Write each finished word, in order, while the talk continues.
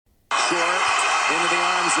into the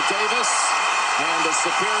arms of Davis. And the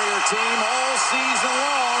superior team all season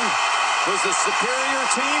long was the superior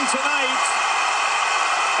team tonight.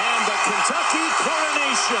 And the Kentucky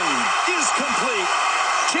coronation is complete.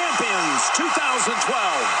 Champions 2012.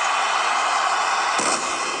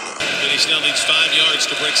 Benny Snell needs 5 yards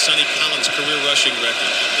to break Sonny Collins' career rushing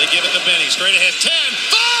record. They give it to Benny. Straight ahead. 10,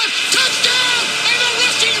 5, touchdown! And a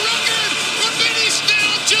rushing record for Benny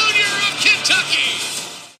Snell Jr. of Kentucky.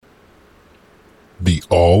 The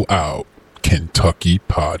All Out Kentucky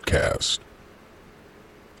Podcast.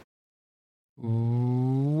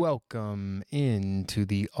 Welcome into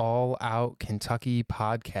the All Out Kentucky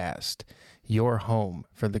Podcast, your home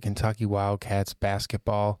for the Kentucky Wildcats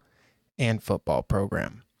basketball and football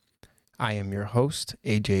program. I am your host,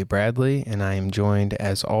 AJ Bradley, and I am joined,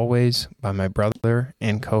 as always, by my brother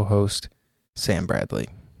and co-host, Sam Bradley.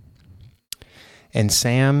 And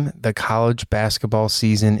Sam, the college basketball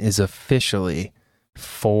season is officially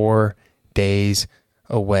 4 days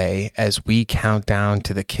away as we count down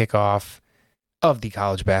to the kickoff of the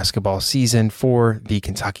college basketball season for the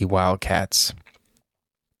Kentucky Wildcats.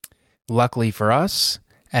 Luckily for us,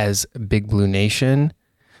 as Big Blue Nation,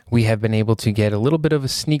 we have been able to get a little bit of a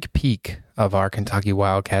sneak peek of our Kentucky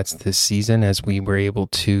Wildcats this season as we were able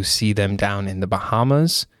to see them down in the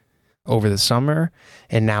Bahamas over the summer,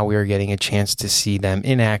 and now we are getting a chance to see them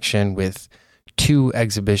in action with 2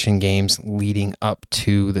 exhibition games leading up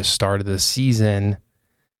to the start of the season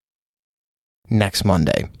next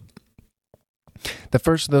Monday. The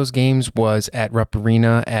first of those games was at Rupp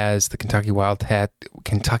Arena as the Kentucky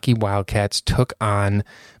Wildcats took on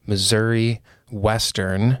Missouri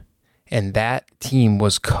Western, and that team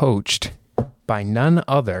was coached by none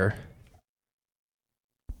other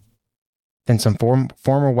than some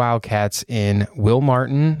former Wildcats in Will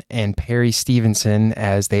Martin and Perry Stevenson,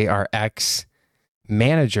 as they are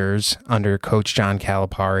ex-managers under Coach John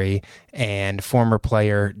Calipari, and former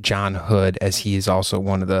player John Hood, as he is also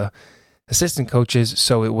one of the assistant coaches.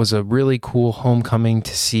 So it was a really cool homecoming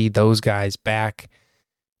to see those guys back.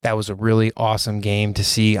 That was a really awesome game to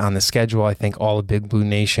see on the schedule. I think all of Big Blue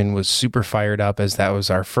Nation was super fired up as that was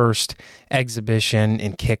our first exhibition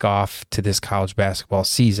and kickoff to this college basketball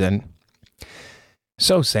season.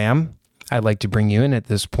 So, Sam, I'd like to bring you in at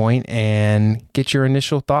this point and get your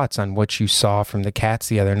initial thoughts on what you saw from the Cats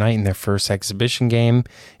the other night in their first exhibition game.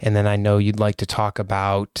 And then I know you'd like to talk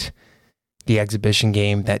about the exhibition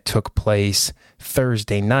game that took place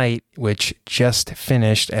Thursday night, which just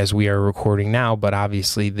finished as we are recording now, but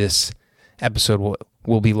obviously this episode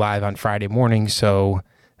will be live on Friday morning, so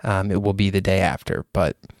it will be the day after.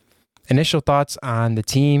 But initial thoughts on the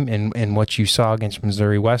team and what you saw against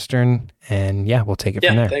Missouri Western, and we'll take it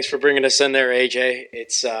from there. Thanks for bringing us in there, AJ.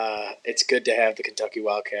 It's good to have the Kentucky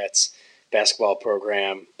Wildcats basketball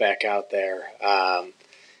program back out there. Don't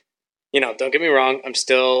get me wrong, I'm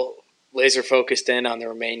still laser focused in on the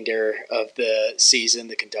remainder of the season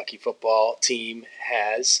the Kentucky football team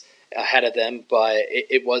has ahead of them, but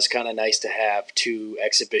it was kind of nice to have 2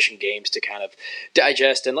 exhibition games to kind of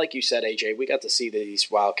digest. And like you said, AJ, we got to see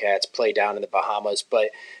these Wildcats play down in the Bahamas, but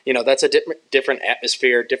that's a different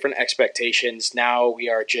atmosphere, different expectations. Now we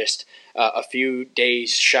are just a few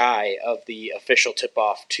days shy of the official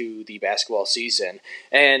tip-off to the basketball season,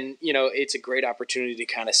 and it's a great opportunity to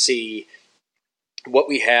kind of see what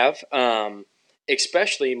we have,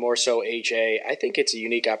 especially more so, AJ. I think it's a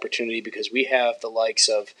unique opportunity because we have the likes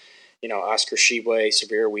of, Oscar Sheboy,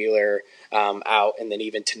 Severe Wheeler out, and then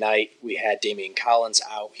even tonight we had Damian Collins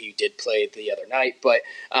out. He did play the other night, but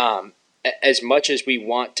as much as we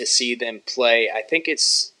want to see them play, I think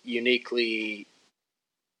it's uniquely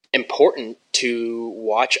important to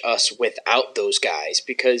watch us without those guys,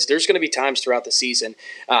 because there's going to be times throughout the season,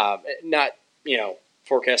 not,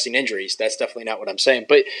 forecasting injuries. That's definitely not what I'm saying,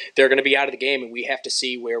 but they're going to be out of the game, and we have to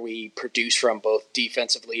see where we produce from both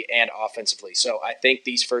defensively and offensively. So I think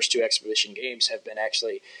these first 2 exhibition games have been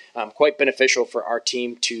actually quite beneficial for our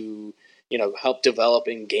team to, help develop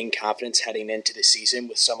and gain confidence heading into the season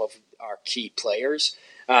with some of our key players.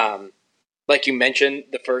 Like you mentioned,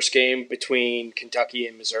 the first game between Kentucky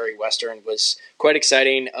and Missouri Western was quite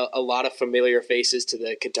exciting. A lot of familiar faces to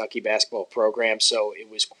the Kentucky basketball program, so it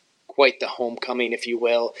was quite the homecoming, if you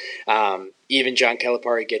will. Even John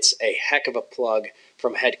Calipari gets a heck of a plug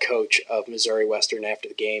from head coach of Missouri Western after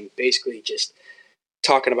the game, basically just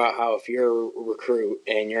talking about how if you're a recruit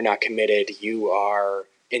and you're not committed, you are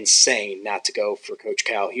insane not to go for Coach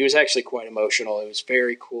Cal. He was actually quite emotional. It was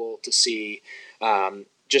very cool to see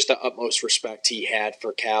just the utmost respect he had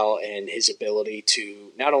for Cal and his ability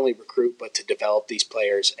to not only recruit but to develop these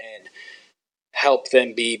players. And help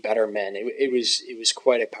them be better men. It was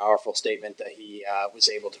quite a powerful statement that he was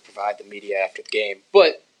able to provide the media after the game.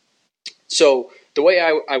 But so the way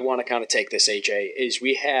I want to kind of take this, AJ, is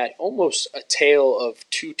we had almost a tale of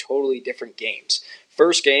two totally different games.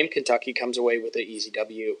 First game, Kentucky comes away with an easy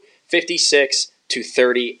W,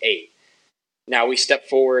 56-38. Now we step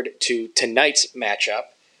forward to tonight's matchup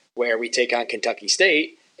where we take on Kentucky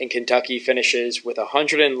State, and Kentucky finishes with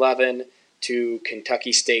 111 to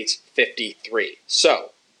Kentucky State's 53.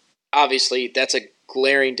 So obviously that's a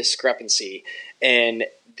glaring discrepancy in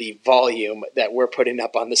the volume that we're putting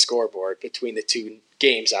up on the scoreboard between the two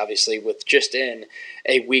games, obviously, with just in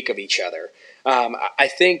a week of each other. I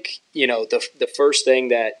think, the first thing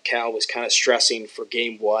that Cal was kind of stressing for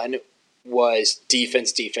game one was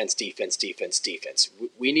defense.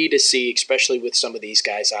 We need to see, especially with some of these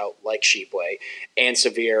guys out like Sheboy and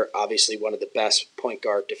Severe, obviously one of the best point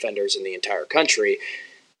guard defenders in the entire country.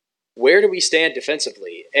 Where do we stand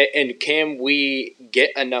defensively? And can we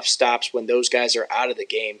get enough stops when those guys are out of the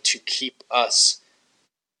game to keep us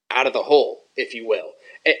out of the hole, if you will?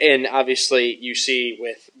 And obviously, you see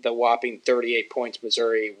with the whopping 38 points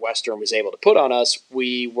Missouri Western was able to put on us,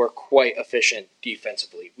 we were quite efficient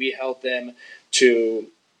defensively. We held them to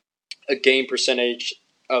a game percentage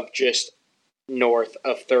of just north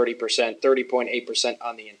of 30%, 30.8%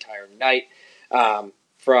 on the entire night.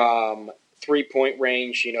 From three-point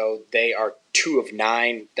range, they are 2 of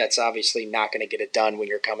 9. That's obviously not going to get it done when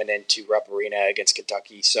you're coming into Rupp Arena against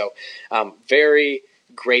Kentucky. So very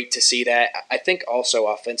great to see that. I think also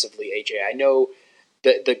offensively, AJ, I know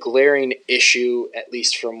the glaring issue, at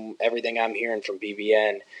least from everything I'm hearing from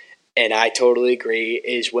BBN, and I totally agree,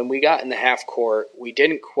 is when we got in the half court, we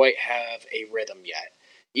didn't quite have a rhythm yet.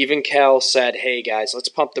 Even Cal said, hey, guys, let's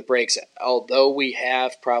pump the brakes. Although we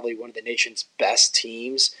have probably one of the nation's best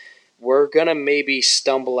teams, we're going to maybe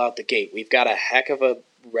stumble out the gate. We've got a heck of a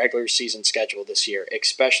regular season schedule this year,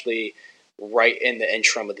 especially right in the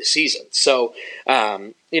interim of the season. So,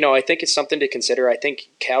 I think it's something to consider. I think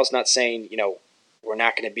Cal's not saying, we're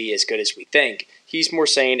not going to be as good as we think. He's more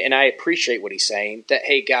saying, and I appreciate what he's saying, that,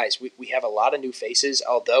 hey, guys, we have a lot of new faces.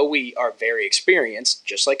 Although we are very experienced,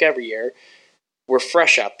 just like every year, we're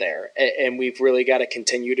fresh out there, and we've really got to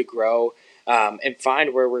continue to grow and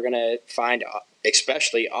find where we're going to find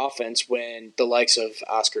especially offense when the likes of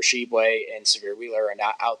Oscar Sheboy and Severe Wheeler are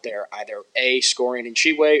not out there either A, scoring in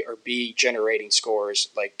Sheboy, or B, generating scores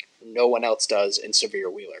like no one else does in Severe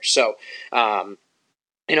Wheeler. So,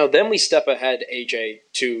 then we step ahead, AJ,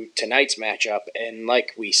 to tonight's matchup, and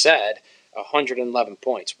like we said, 111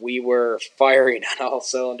 points. We were firing on all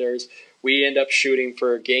cylinders. We end up shooting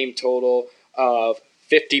for a game total of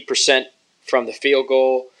 50% from the field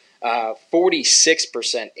goal,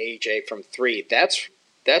 46% AJ from three. That's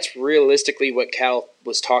realistically what Cal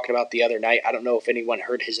was talking about the other night. I don't know if anyone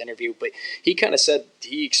heard his interview, but he kind of said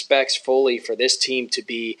he expects fully for this team to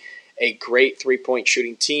be a great three-point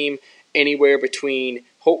shooting team. Anywhere between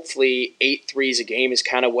hopefully 8 threes a game is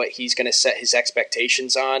kind of what he's going to set his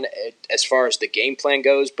expectations on as far as the game plan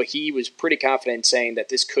goes. But he was pretty confident in saying that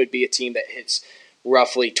this could be a team that hits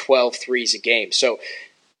roughly 12 threes a game. So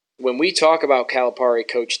when we talk about Calipari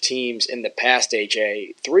coach teams in the past,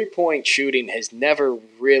 AJ, three-point shooting has never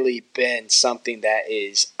really been something that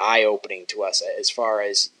is eye-opening to us as far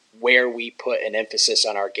as where we put an emphasis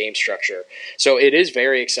on our game structure. So it is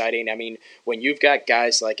very exciting. I mean, when you've got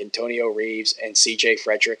guys like Antonio Reeves and CJ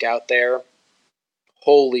Frederick out there,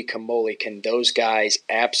 holy camole, can those guys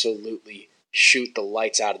absolutely shoot the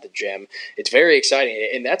lights out of the gym. It's very exciting,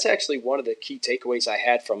 and that's actually one of the key takeaways I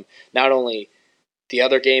had from not only the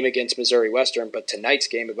other game against Missouri Western, but tonight's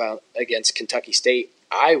game against Kentucky State.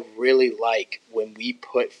 I really like when we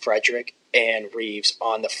put Frederick and Reeves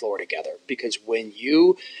on the floor together, because when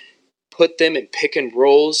you put them in pick and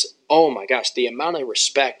rolls, oh my gosh, the amount of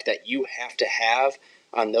respect that you have to have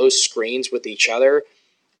on those screens with each other,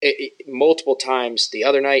 multiple times the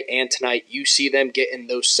other night and tonight, you see them get in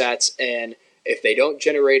those sets, and if they don't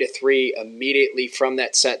generate a three immediately from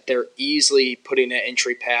that set, they're easily putting an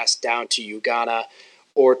entry pass down to Ugana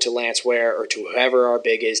or to Lance Ware or to whoever our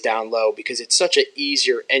big is down low, because it's such an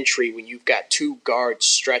easier entry when you've got two guards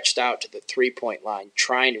stretched out to the three-point line,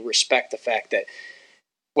 trying to respect the fact that,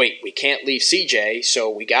 wait, we can't leave CJ, so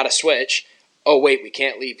we got to switch. Oh, wait, we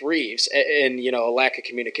can't leave Reeves. And, a lack of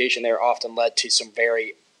communication there often led to some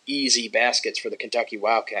very easy baskets for the Kentucky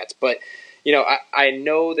Wildcats. But, I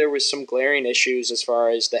know there was some glaring issues as far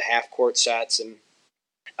as the half-court sets, and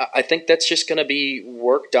I think that's just going to be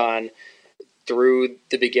worked on through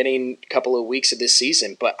the beginning couple of weeks of this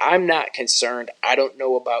season. But I'm not concerned. I don't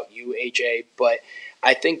know about you, AJ, but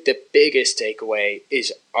I think the biggest takeaway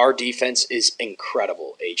is our defense is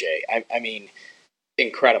incredible, AJ. I mean,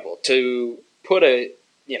 incredible. To put a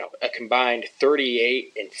combined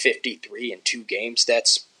 38 and 53 in 2 games,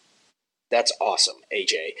 that's awesome,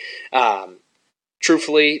 AJ.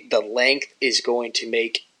 Truthfully, the length is going to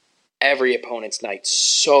make every opponent's night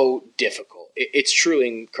so difficult. It's truly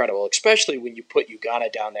incredible, especially when you put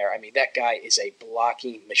Ugana down there. I mean, that guy is a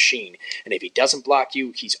blocking machine. And if he doesn't block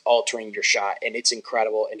you, he's altering your shot. And it's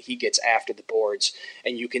incredible. And he gets after the boards.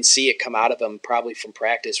 And you can see it come out of him probably from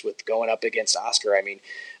practice with going up against Oscar. I mean,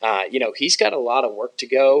 he's got a lot of work to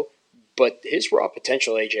go. But his raw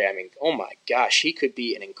potential, AJ, I mean, oh my gosh, he could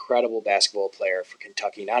be an incredible basketball player for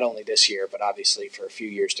Kentucky, not only this year, but obviously for a few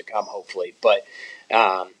years to come, hopefully. But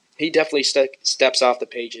he definitely steps off the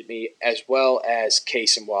page at me, as well as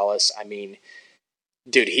Case and Wallace. I mean,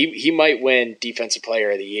 dude, he might win Defensive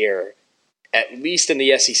Player of the Year, at least in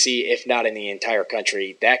the SEC, if not in the entire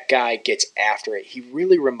country. That guy gets after it. He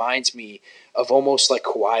really reminds me of almost like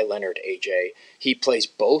Kawhi Leonard, AJ. He plays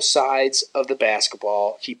both sides of the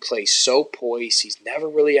basketball. He plays so poised. He's never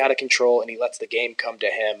really out of control, and he lets the game come to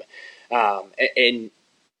him. And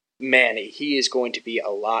man, he is going to be a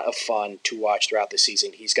lot of fun to watch throughout the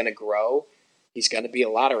season. He's going to grow. He's going to be a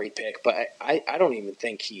lottery pick, but I don't even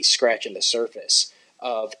think he's scratching the surface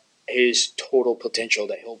of his total potential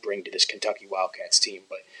that he'll bring to this Kentucky Wildcats team.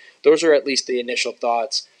 But those are at least the initial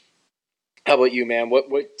thoughts. How about you, man?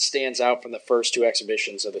 What stands out from the first 2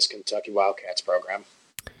 exhibitions of this Kentucky Wildcats program?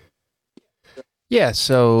 Yeah,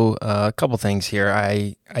 so a couple things here.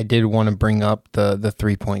 I did want to bring up the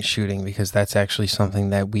 3-point shooting because that's actually something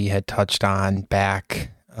that we had touched on back,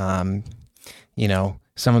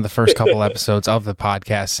 some of the first couple episodes of the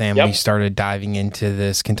podcast, Sam. Yep. We started diving into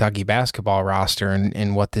this Kentucky basketball roster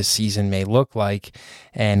and what this season may look like.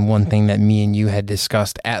 And one thing that me and you had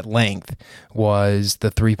discussed at length was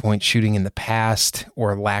the 3-point shooting in the past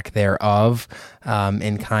or lack thereof,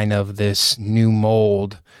 and kind of this new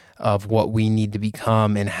mold of what we need to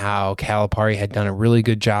become, and how Calipari had done a really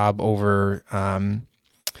good job over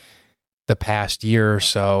the past year or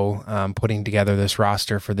so, putting together this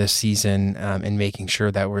roster for this season, and making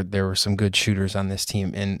sure that there were some good shooters on this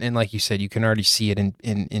team. And like you said, you can already see it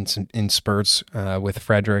in spurts with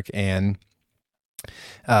Frederick and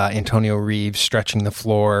Antonio Reeves stretching the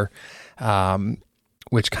floor,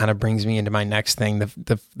 which kind of brings me into my next thing.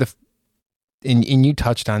 And you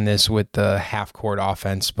touched on this with the half-court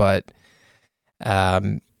offense, but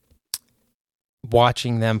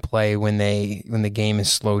watching them play when the game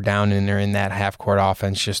is slowed down and they're in that half-court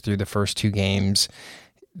offense just through the first 2 games,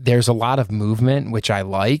 there's a lot of movement, which I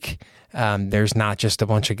like. There's not just a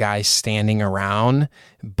bunch of guys standing around,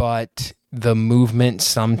 but the movement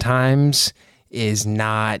sometimes is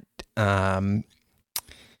not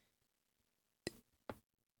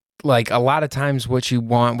like a lot of times what you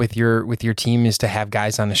want with your team is to have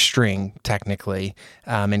guys on a string, technically,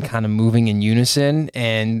 and kind of moving in unison.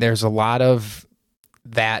 And there's a lot of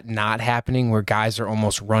that not happening where guys are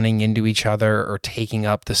almost running into each other or taking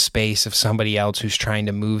up the space of somebody else who's trying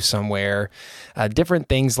to move somewhere. Different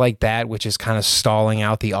things like that, which is kind of stalling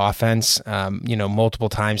out the offense. Multiple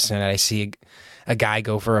times tonight I see a guy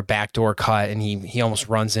go for a backdoor cut and he almost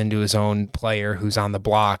runs into his own player who's on the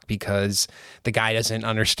block because the guy doesn't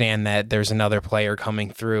understand that there's another player coming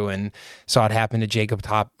through, and saw it happen to Jacob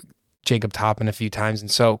Toppin a few times. And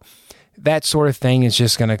so that sort of thing is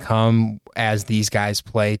just going to come as these guys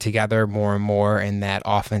play together more and more, and that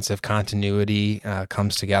offensive continuity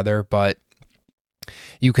comes together. But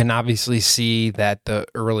you can obviously see that the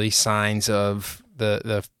early signs of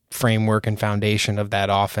the framework and foundation of that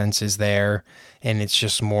offense is there, and it's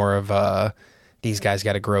just more of these guys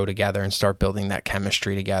got to grow together and start building that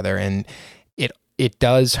chemistry together. And it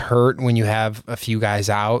does hurt when you have a few guys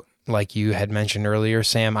out, like you had mentioned earlier,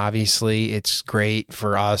 Sam. Obviously, it's great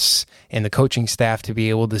for us and the coaching staff to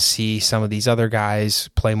be able to see some of these other guys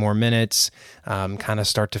play more minutes, kind of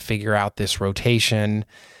start to figure out this rotation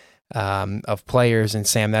of players. And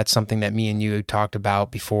Sam, that's something that me and you talked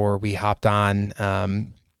about before we hopped on,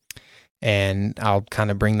 and I'll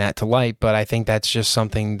kind of bring that to light. But I think that's just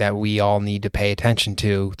something that we all need to pay attention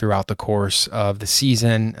to throughout the course of the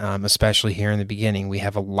season, especially here in the beginning. We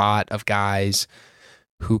have a lot of guys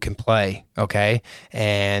who can play, okay?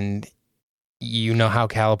 And you know how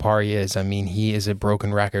Calipari is. I mean, he is a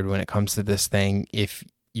broken record when it comes to this thing. If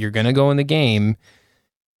you're going to go in the game,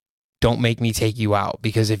 don't make me take you out,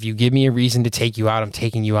 because if you give me a reason to take you out, I'm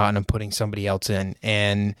taking you out and I'm putting somebody else in.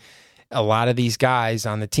 And a lot of these guys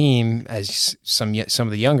on the team, as some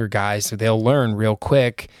of the younger guys, they'll learn real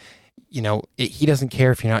quick. he doesn't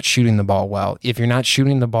care if you're not shooting the ball well. If you're not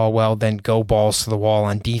shooting the ball well, then go balls to the wall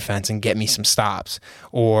on defense and get me some stops.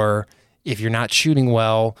 Or if you're not shooting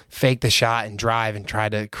well, fake the shot and drive and try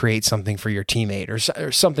to create something for your teammate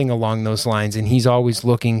or something along those lines. And he's always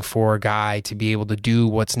looking for a guy to be able to do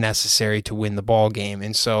what's necessary to win the ball game.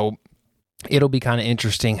 And so it'll be kind of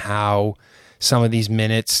interesting how some of these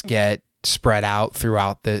minutes get spread out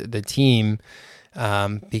throughout the team.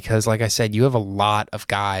 Because like I said, you have a lot of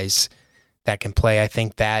guys that can play. I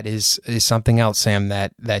think that is something else, Sam,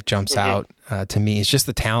 that jumps out to me. It's just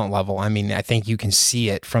the talent level. I mean, I think you can see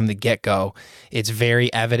it from the get-go. It's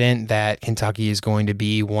very evident that Kentucky is going to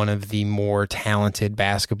be one of the more talented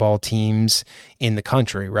basketball teams in the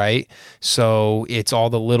country, right? So it's all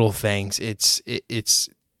the little things. It's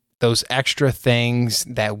those extra things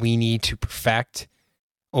that we need to perfect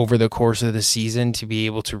over the course of the season to be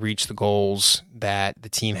able to reach the goals that the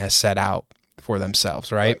team has set out for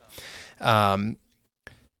themselves, right?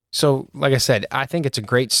 So like I said, I think it's a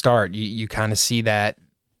great start. You kind of see that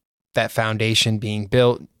foundation being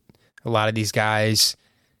built. A lot of these guys,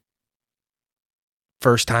 not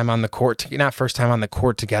first time on the court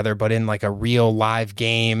together, but in like a real live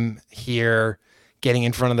game here, getting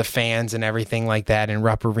in front of the fans and everything like that in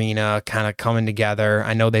Rupp Arena, kind of coming together.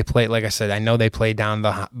 I know they played, like I said, down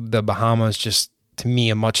the Bahamas, just to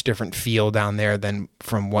me, a much different feel down there than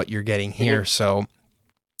from what you're getting here. So,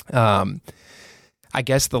 I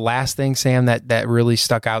guess the last thing, Sam, that really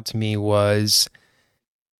stuck out to me was,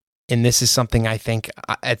 and this is something I think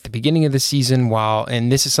at the beginning of the season,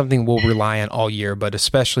 and this is something we'll rely on all year, but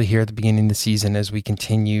especially here at the beginning of the season as we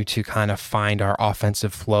continue to kind of find our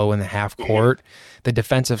offensive flow in the half court, the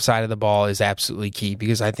defensive side of the ball is absolutely key,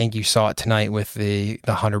 because I think you saw it tonight with the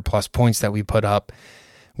 100-plus points that we put up.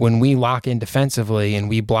 When we lock in defensively and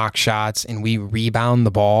we block shots and we rebound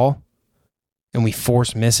the ball and we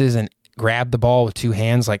force misses and grab the ball with two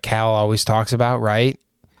hands like Cal always talks about, right?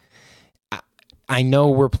 I know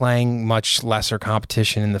we're playing much lesser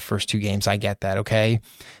competition in the first two games. I get that, okay?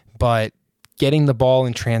 But getting the ball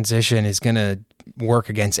in transition is going to work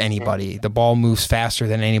against anybody. The ball moves faster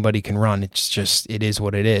than anybody can run. It is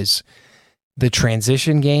what it is. The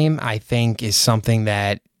transition game, I think, is something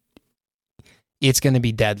that it's going to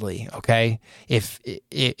be deadly, okay? If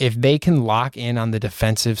they can lock in on the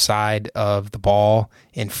defensive side of the ball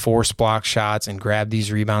and force block shots and grab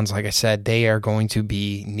these rebounds, like I said, they are going to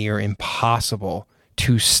be near impossible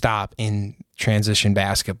to stop in transition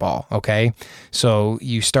basketball, okay? So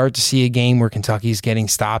you start to see a game where Kentucky's getting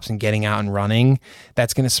stops and getting out and running.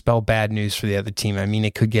 That's going to spell bad news for the other team. I mean,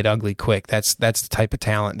 it could get ugly quick. That's the type of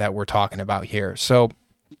talent that we're talking about here. So,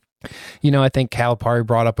 I think Calipari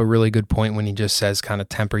brought up a really good point when he just says kind of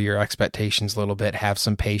temper your expectations a little bit, have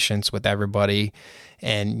some patience with everybody.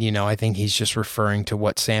 And, I think he's just referring to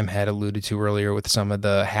what Sam had alluded to earlier with some of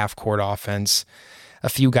the half-court offense, a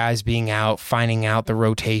few guys being out, finding out the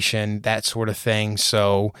rotation, that sort of thing.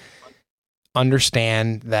 So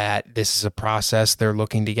understand that this is a process. They're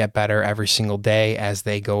looking to get better every single day as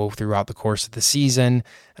they go throughout the course of the season.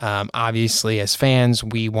 Obviously, as fans,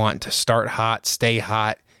 we want to start hot, stay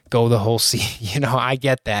hot, go the whole season. I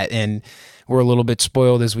get that. And we're a little bit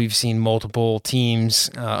spoiled as we've seen multiple teams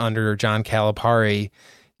under John Calipari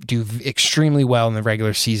do extremely well in the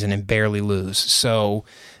regular season and barely lose. So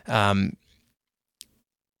I'm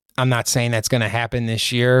not saying that's going to happen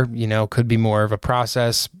this year. Could be more of a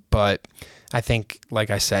process, but I think, like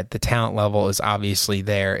I said, the talent level is obviously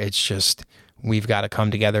there. It's just we've got to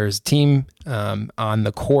come together as a team on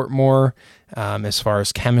the court more as far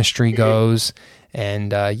as chemistry goes. And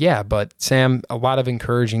but Sam, a lot of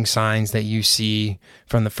encouraging signs that you see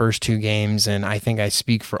from the first two games. And I think I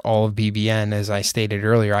speak for all of BBN, as I stated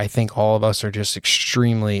earlier. I think all of us are just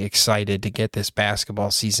extremely excited to get this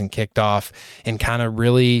basketball season kicked off and kind of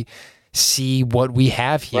really see what we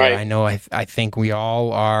have here. Right. I know I think we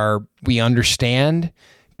all are, we understand,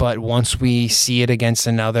 but once we see it against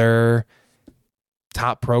another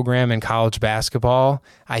top program in college basketball,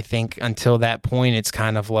 I think until that point, it's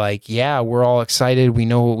kind of like, yeah, we're all excited. We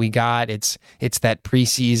know what we got. It's that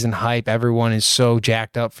preseason hype. Everyone is so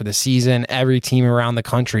jacked up for the season. Every team around the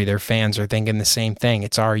country, their fans are thinking the same thing.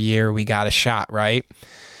 It's our year. We got a shot, right?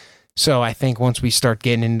 So I think once we start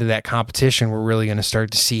getting into that competition, we're really going to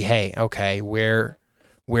start to see, hey, okay, where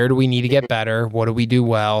do we need to get better? What do we do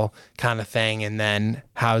well, kind of thing? And then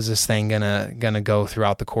how is this thing gonna go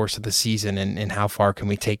throughout the course of the season, and how far can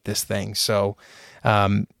we take this thing? So,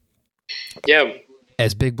 as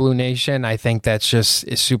Big Blue Nation, I think that's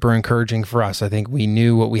is super encouraging for us. I think we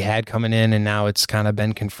knew what we had coming in, and now it's kind of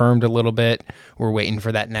been confirmed a little bit. We're waiting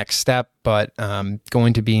for that next step, but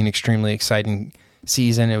going to be an extremely exciting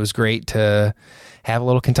season. It was great to have a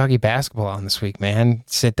little Kentucky basketball on this week, man.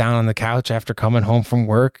 Sit down on the couch after coming home from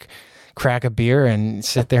work, crack a beer, and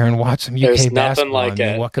sit there and watch some UK basketball.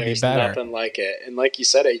 Like what could be better? There's nothing like it. And like you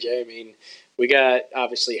said, AJ, I mean, we got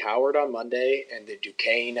obviously Howard on Monday and the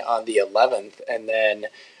Duquesne on the 11th. And then,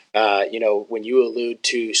 when you allude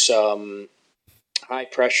to some high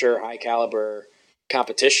pressure, high caliber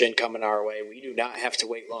competition coming our way, we do not have to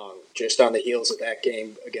wait long. Just on the heels of that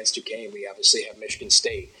game against Duquesne, we obviously have Michigan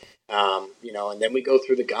State. And then we go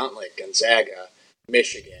through the gauntlet: Gonzaga,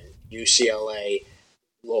 Michigan, UCLA,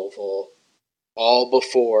 Louisville, all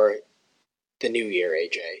before the new year,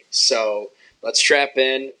 AJ. So let's strap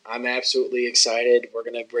in. I'm absolutely excited. We're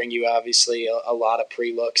going to bring you obviously a lot of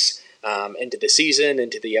pre-looks into the season,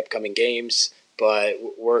 into the upcoming games. But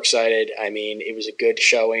we're excited. I mean, it was a good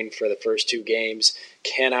showing for the first two games.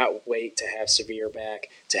 Cannot wait to have Severe back,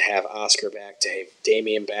 to have Oscar back, to have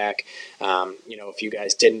Damian back. If you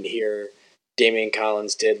guys didn't hear, Damian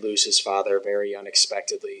Collins did lose his father very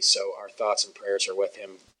unexpectedly. So our thoughts and prayers are with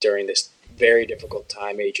him during this very difficult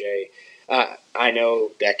time, AJ. I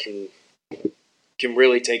know that can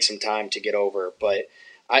really take some time to get over, but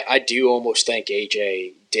I do almost think,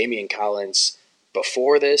 AJ, Damian Collins,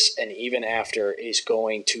 before this and even after, is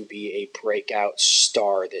going to be a breakout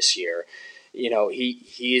star this year.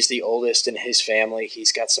 He is the oldest in his family.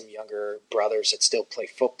 He's got some younger brothers that still play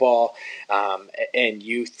football and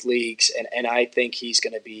youth leagues. And I think he's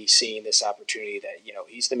going to be seeing this opportunity that,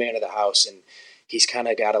 he's the man of the house and he's kind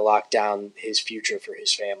of got to lock down his future for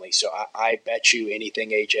his family. So I bet you anything,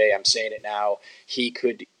 AJ, I'm saying it now, he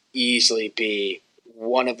could easily be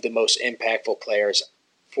one of the most impactful players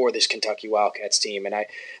for this Kentucky Wildcats team. And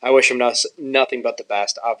I wish him nothing but the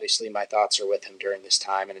best. Obviously, my thoughts are with him during this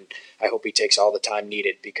time, and I hope he takes all the time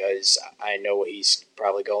needed because I know what he's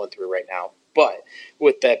probably going through right now. But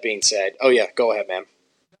with that being said, oh yeah, go ahead, man.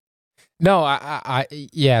 No,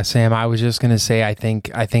 yeah, Sam, I was just going to say, I think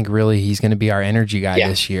really he's going to be our energy guy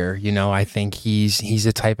this year. I think he's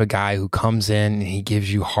the type of guy who comes in and he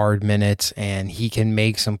gives you hard minutes and he can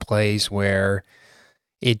make some plays where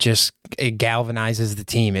it galvanizes the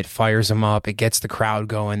team. It fires them up. It gets the crowd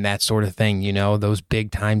going, that sort of thing. Those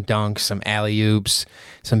big time dunks, some alley-oops,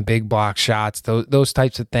 some big block shots, those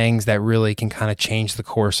types of things that really can kind of change the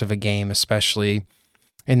course of a game, especially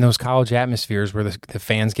in those college atmospheres where the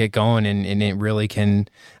fans get going and it really can.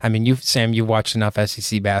 I mean, Sam, you've watched enough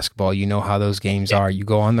SEC basketball. You know how those games are. You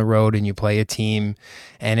go on the road and you play a team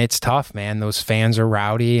and it's tough, man. Those fans are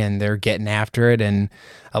rowdy and they're getting after it. And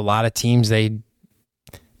a lot of teams, they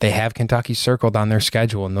have Kentucky circled on their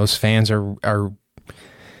schedule, and those fans are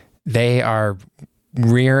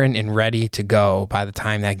rearing and ready to go by the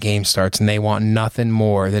time that game starts, and they want nothing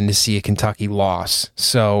more than to see a Kentucky loss.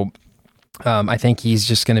 So I think he's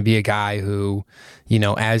just going to be a guy who,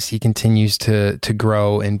 as he continues to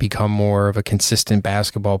grow and become more of a consistent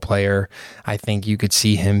basketball player, I think you could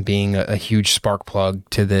see him being a huge spark plug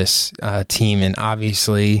to this team. And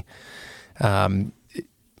obviously,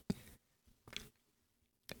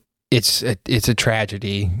 it's a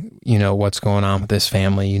tragedy, what's going on with this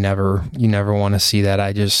family. You never want to see that.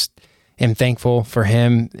 I just am thankful for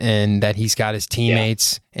him and that he's got his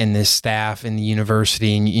teammates and this staff and the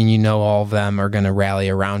university, and all of them are going to rally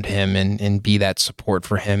around him and be that support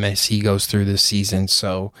for him as he goes through this season.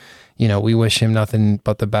 So, we wish him nothing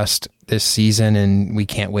but the best this season, and we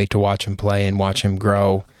can't wait to watch him play and watch him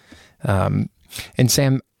grow. And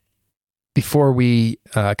Sam, before we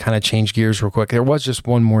kind of change gears real quick, there was just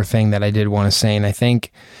one more thing that I did want to say, and I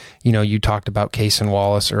think, you talked about Cason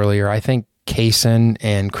Wallace earlier. I think Cason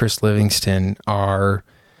and Chris Livingston are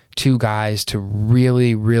two guys to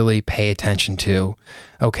really, really pay attention to,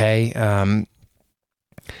 okay?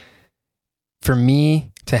 For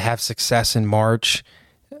me to have success in March,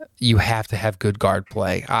 you have to have good guard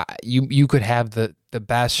play. You could have the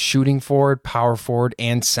best shooting forward, power forward,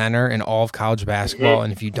 and center in all of college basketball,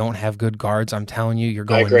 and if you don't have good guards, I'm telling you, you're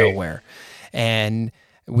going nowhere. And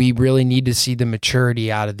we really need to see the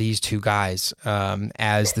maturity out of these two guys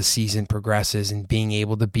as the season progresses, and being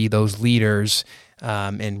able to be those leaders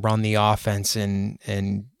and run the offense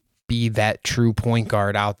and be that true point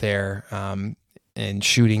guard out there and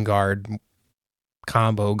shooting guard,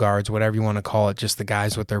 combo guards, whatever you want to call it, just the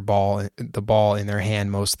guys with the ball in their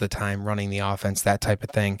hand most of the time, running the offense, that type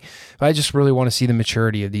of thing. But I just really want to see the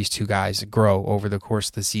maturity of these two guys grow over the course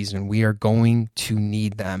of the season. We are going to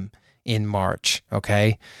need them in March,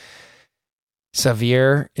 okay?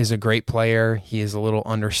 Xavier is a great player. He is a little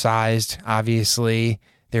undersized. Obviously,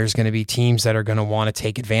 there's going to be teams that are going to want to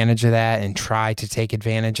take advantage of that and try to take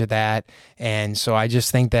advantage of that. And so I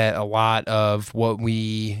just think that a lot of what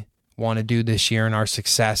we want to do this year, and our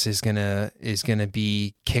success is gonna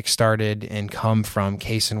be kickstarted and come from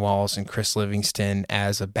Case and Wallace and Chris Livingston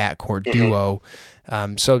as a backcourt duo.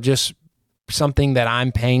 So just something that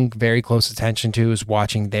I'm paying very close attention to is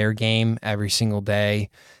watching their game every single day,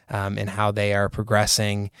 and how they are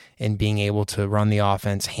progressing and being able to run the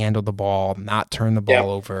offense, handle the ball, not turn the ball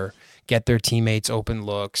over, get their teammates open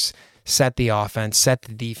looks, set the offense, set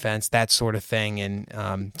the defense, that sort of thing.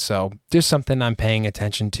 And so just something I'm paying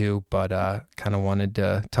attention to, but kind of wanted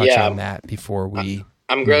to touch on that before we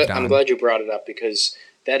I'm glad you brought it up, because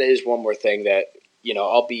that is one more thing that,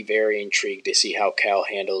 I'll be very intrigued to see how Cal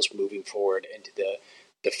handles moving forward into the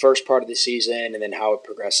first part of the season, and then how it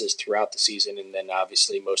progresses throughout the season, and then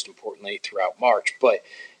obviously most importantly throughout March. But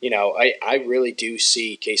I really do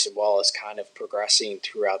see Case and Wallace kind of progressing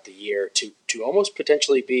throughout the year to almost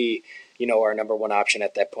potentially be our number one option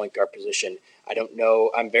at that point guard position. I don't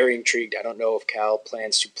know. I'm very intrigued. I don't know if Cal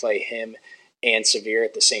plans to play him and Severe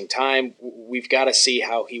at the same time. We've got to see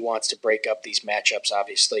how he wants to break up these matchups,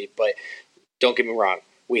 obviously. But don't get me wrong.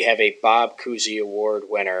 We have a Bob Cousy Award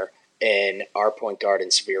winner in our point guard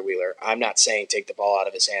in Severe Wheeler. I'm not saying take the ball out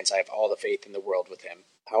of his hands. I have all the faith in the world with him.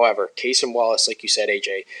 However, Case and Wallace, like you said,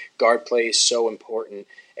 AJ, guard play is so important.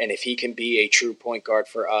 And if he can be a true point guard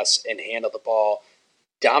for us and handle the ball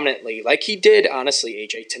dominantly, like he did, honestly,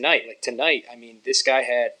 AJ, tonight. Like tonight, I mean, this guy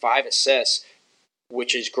had 5 assists,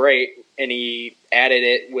 which is great, and he added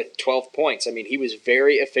it with 12 points. I mean, he was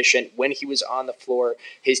very efficient when he was on the floor.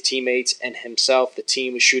 His teammates and himself, the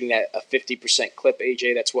team was shooting at a 50% clip,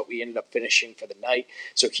 AJ. That's what we ended up finishing for the night.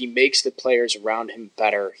 So he makes the players around him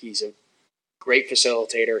better. He's a great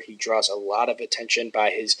facilitator. He draws a lot of attention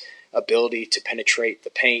by his ability to penetrate the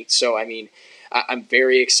paint. So, I mean, I'm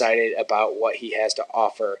very excited about what he has to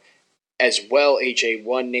offer. As well, AJ,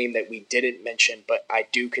 one name that we didn't mention, but I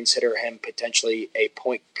do consider him potentially a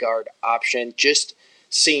point guard option. Just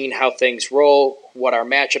seeing how things roll, what our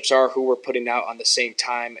matchups are, who we're putting out on the same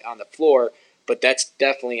time on the floor. But that's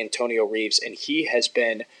definitely Antonio Reeves, and he has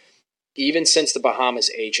been, even since the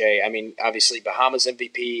Bahamas, AJ, I mean, obviously Bahamas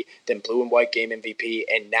MVP, then Blue and White game MVP,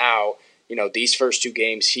 and now, these first 2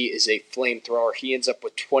 games, he is a flamethrower. He ends up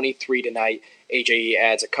with 23 tonight. AJ, he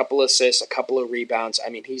adds a couple assists, a couple of rebounds. I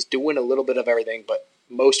mean, he's doing a little bit of everything, but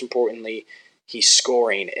most importantly, he's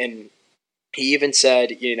scoring. And he even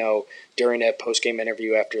said, during a post-game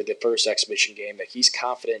interview after the first exhibition game, that he's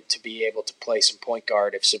confident to be able to play some point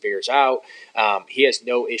guard if Severe's out. He has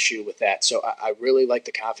no issue with that. So I really like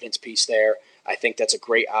the confidence piece there. I think that's a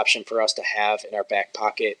great option for us to have in our back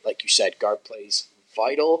pocket. Like you said, guard plays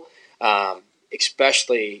vital,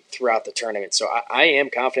 especially throughout the tournament. So I am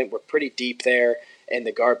confident we're pretty deep there in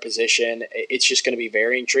the guard position. It's just going to be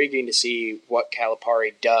very intriguing to see what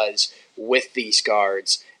Calipari does with these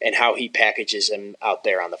guards and how he packages them out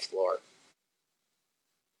there on the floor.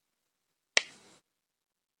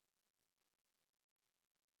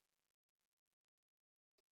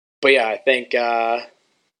 But yeah, I think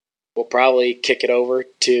we'll probably kick it over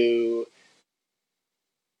to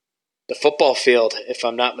the football field, if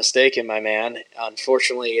I'm not mistaken, my man.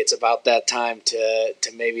 Unfortunately, it's about that time to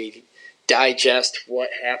maybe digest what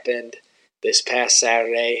happened this past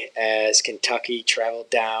Saturday as Kentucky traveled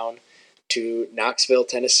down to Knoxville,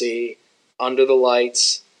 Tennessee, under the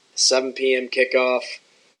lights, 7 p.m. kickoff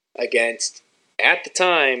against, at the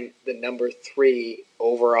time, the number 3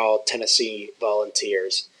 overall Tennessee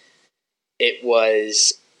Volunteers. It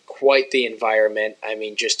was quite the environment. I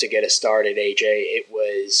mean, just to get us started, AJ, it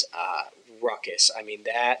was ruckus. I mean,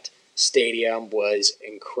 that stadium was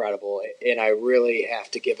incredible, and I really have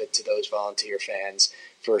to give it to those Volunteer fans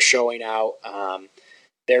for showing out.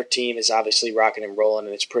 Their team is obviously rocking and rolling,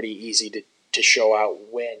 and it's pretty easy to show out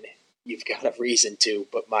when you've got a reason to.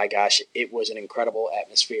 But my gosh, it was an incredible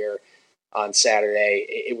atmosphere on Saturday.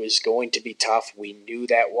 It was going to be tough. We knew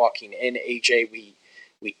that walking in, AJ. We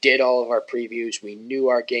did all of our previews. We knew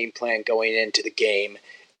our game plan going into the game.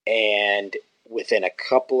 And within a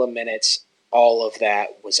couple of minutes, all of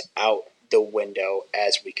that was out the window,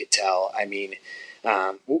 as we could tell. I mean,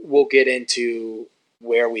 we'll get into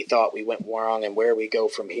where we thought we went wrong and where we go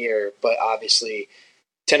from here. But obviously,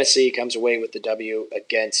 Tennessee comes away with the W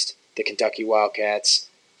against the Kentucky Wildcats,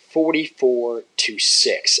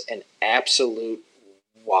 44-6, an absolute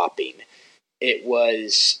whopping. It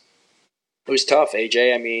was tough,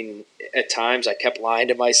 AJ. I mean, at times I kept lying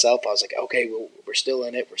to myself. I was like, okay, we're still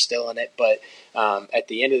in it. We're still in it. But at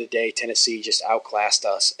the end of the day, Tennessee just outclassed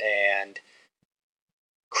us and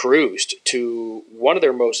cruised to one of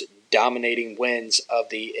their most dominating wins of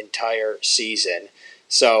the entire season.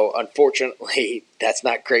 So, unfortunately, that's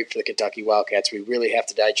not great for the Kentucky Wildcats. We really have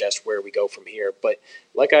to digest where we go from here. But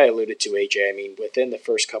like I alluded to, AJ, I mean, within the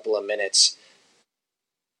first couple of minutes,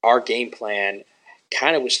 our game plan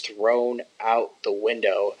kind of was thrown out the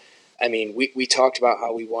window. I mean, we talked about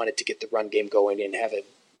how we wanted to get the run game going and have a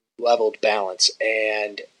leveled balance.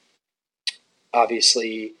 And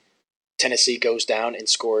obviously, Tennessee goes down and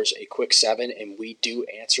scores a quick 7, and we do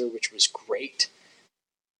answer, which was great.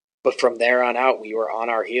 But from there on out, we were on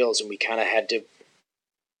our heels, and we kind of had to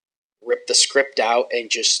rip the script out and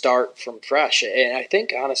just start from fresh. And I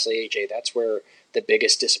think, honestly, AJ, that's where the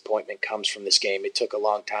biggest disappointment comes from this game. It took a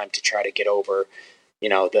long time to try to get over,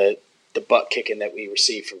 the butt kicking that we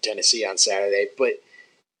received from Tennessee on Saturday. But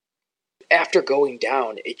after going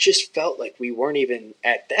down, it just felt like we weren't even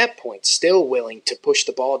at that point still willing to push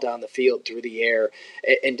the ball down the field through the air.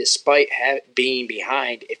 And despite being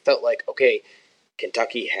behind, it felt like, okay,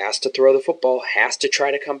 Kentucky has to throw the football, has to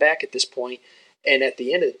try to come back at this point. And at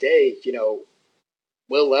the end of the day,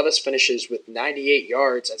 Will Levis finishes with 98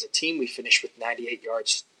 yards. As a team, we finished with 98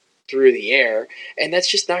 yards through the air. And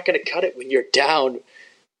that's just not going to cut it when you're down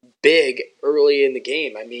big early in the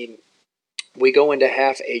game. I mean, we go into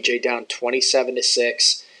half, AJ, down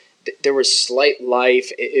 27-6. There was slight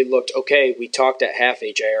life. It looked okay. We talked at half,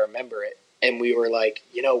 AJ. I remember it. And we were like,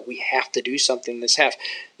 we have to do something this half.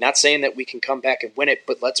 Not saying that we can come back and win it,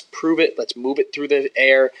 but let's prove it. Let's move it through the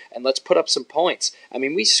air, and let's put up some points. I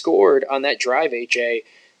mean, we scored on that drive, AJ,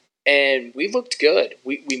 and we looked good.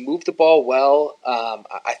 We moved the ball well.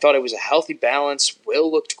 I thought it was a healthy balance.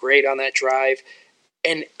 Will looked great on that drive.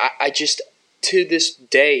 And I just, to this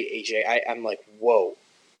day, AJ, I'm like, whoa.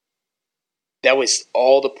 That was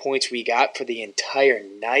all the points we got for the entire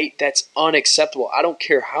night. That's unacceptable. I don't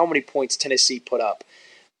care how many points Tennessee put up.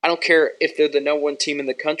 I don't care if they're the number one team in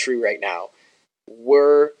the country right now.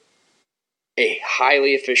 We're a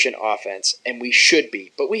highly efficient offense, and we should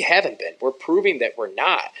be, but we haven't been. We're proving that we're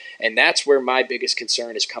not, and that's where my biggest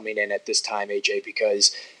concern is coming in at this time, AJ,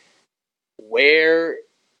 because where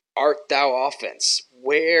art thou offense?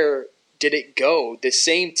 Where did it go? The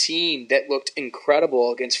same team that looked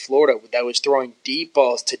incredible against Florida, that was throwing deep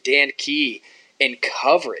balls to Dan Key in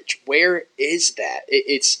coverage. Where is that?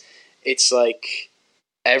 It's like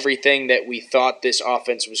everything that we thought this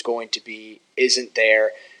offense was going to be isn't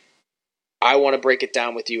there. I want to break it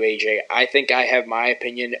down with you, AJ. I think I have my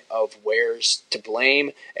opinion of where's to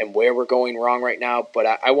blame and where we're going wrong right now, but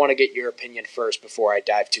I want to get your opinion first before I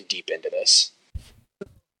dive too deep into this.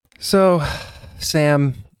 So,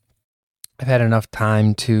 Sam, I've had enough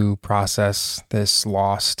time to process this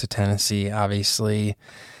loss to Tennessee. Obviously,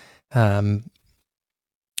 all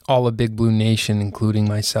of Big Blue Nation, including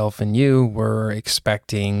myself and you, were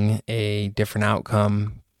expecting a different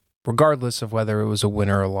outcome, regardless of whether it was a win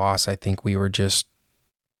or a loss. I think we were just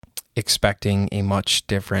expecting a much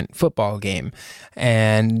different football game.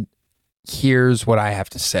 And here's what I have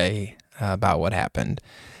to say about what happened.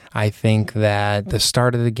 I think that the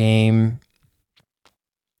start of the game,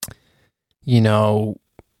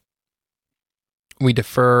 we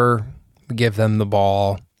defer, we give them the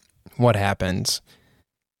ball. What happens?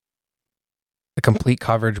 A complete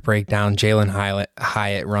coverage breakdown. Jalen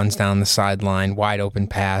Hyatt runs down the sideline, wide open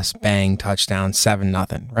pass, bang, touchdown,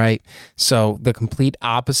 7-0, right? So the complete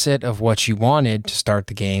opposite of what you wanted to start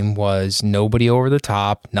the game was nobody over the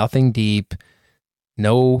top, nothing deep,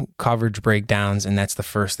 no coverage breakdowns, and that's the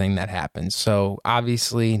first thing that happens. So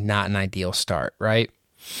obviously not an ideal start, right?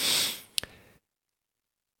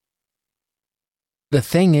 The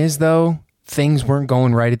thing is, though, things weren't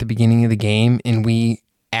going right at the beginning of the game, and we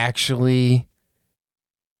actually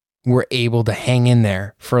were able to hang in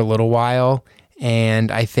there for a little while. And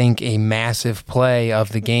I think a massive play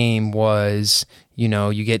of the game was, you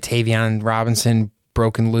get Tavion Robinson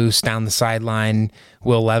broken loose down the sideline.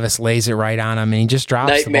 Will Levis lays it right on him, and he just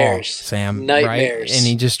drops the ball, Sam. Nightmares. Right? And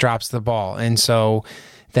he just drops the ball. And so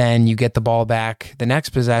then you get the ball back the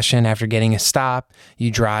next possession after getting a stop.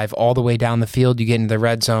 You drive all the way down the field, you get into the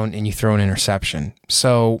red zone, and you throw an interception.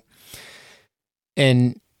 So,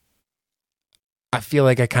 and I feel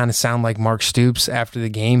like I kind of sound like Mark Stoops after the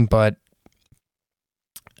game, but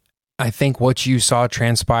I think what you saw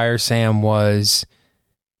transpire, Sam, was,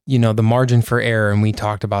 the margin for error, and we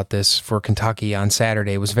talked about this for Kentucky on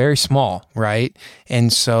Saturday, was very small, right?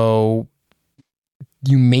 And so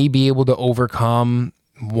you may be able to overcome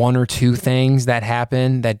one or two things that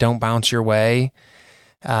happen that don't bounce your way.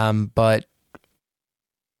 But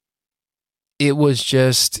it was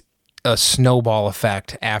just a snowball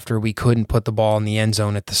effect after we couldn't put the ball in the end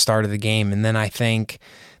zone at the start of the game. And then I think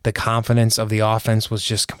the confidence of the offense was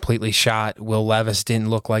just completely shot. Will Levis didn't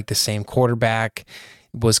look like the same quarterback.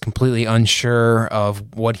 was completely unsure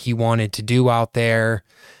of what he wanted to do out there.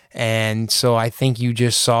 And so I think you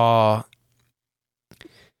just saw,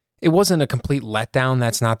 it wasn't a complete letdown.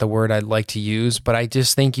 That's not the word I'd like to use, but I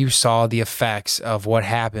just think you saw the effects of what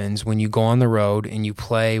happens when you go on the road and you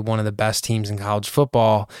play one of the best teams in college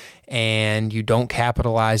football and you don't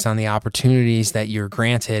capitalize on the opportunities that you're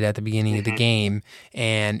granted at the beginning of the game,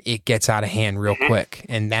 and it gets out of hand real quick.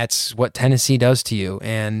 And that's what Tennessee does to you.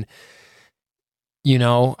 And, you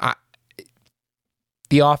know,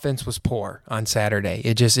 the offense was poor on Saturday.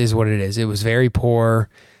 It just is what it is. It was very poor.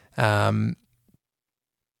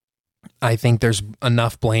 I think there's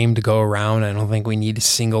enough blame to go around. I don't think we need to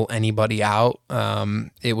single anybody out.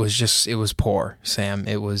 It was poor, Sam.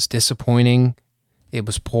 It was disappointing. It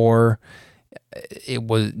was poor.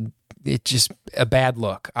 It just a bad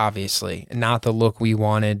look, obviously. Not the look we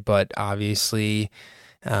wanted, but obviously,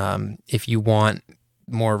 if you want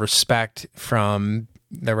more respect from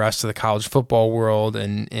the rest of the college football world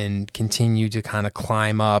and continue to kind of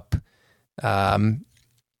climb up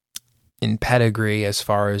in pedigree as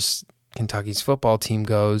far as Kentucky's football team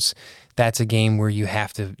goes, that's a game where you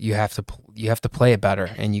have to play it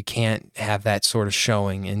better, and you can't have that sort of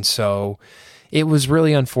showing. And so it was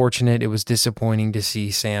really unfortunate. It was disappointing to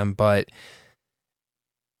see, Sam, but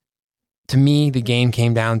to me, the game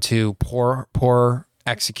came down to poor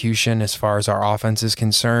execution as far as our offense is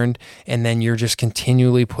concerned, and then you're just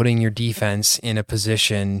continually putting your defense in a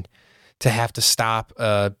position to have to stop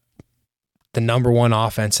the number one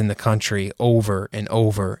offense in the country over and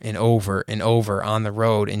over and over and over on the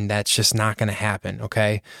road, and that's just not going to happen,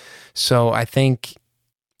 okay? So I think,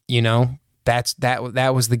 you know,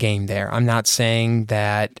 that was the game there. I'm not saying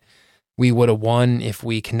that we would have won if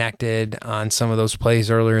we connected on some of those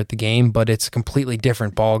plays earlier at the game, but it's a completely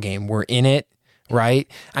different ball game. We're in it,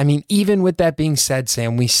 right? I mean, even with that being said,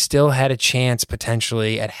 Sam, we still had a chance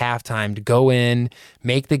potentially at halftime to go in,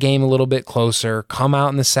 make the game a little bit closer, come out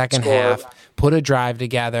in the second half, put a drive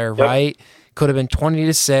together, right? Could have been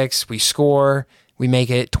 20-6. We score, we make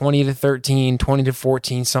it 20-13,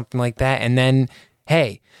 20-14, something like that. And then,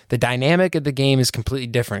 hey, the dynamic of the game is completely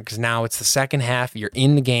different because now it's the second half. You're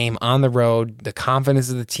in the game on the road. The confidence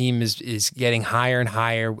of the team is getting higher and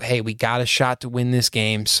higher. Hey, we got a shot to win this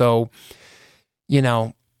game. So, you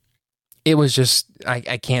know, it was just,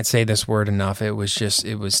 I can't say this word enough. It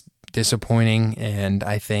was disappointing. And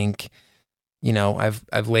I think, you know,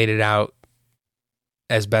 I've laid it out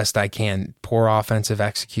as best I can. Poor offensive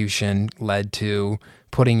execution led to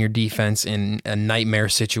putting your defense in a nightmare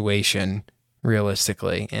situation,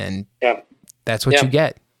 realistically. And that's what you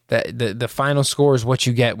get. The final score is what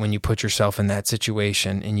you get when you put yourself in that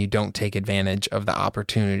situation and you don't take advantage of the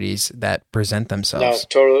opportunities that present themselves.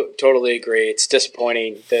 No, totally agree. It's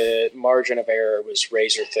disappointing. The margin of error was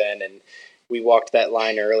razor thin, and we walked that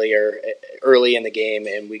line early in the game,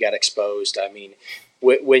 and we got exposed. I mean,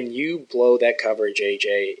 when you blow that coverage,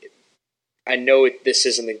 AJ, I know this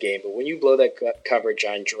isn't the game, but when you blow that coverage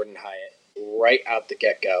on Jordan Hyatt right out the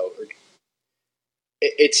get-go,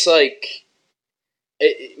 it's like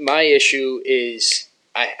my issue is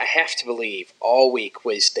I have to believe all week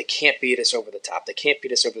was they can't beat us over the top. They can't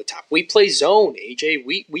beat us over the top. We play zone, AJ.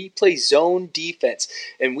 We play zone defense,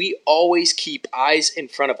 and we always keep eyes in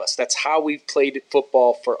front of us. That's how we've played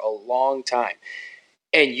football for a long time.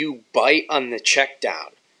 And you bite on the check down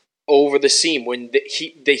over the seam when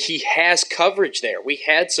he has coverage there. We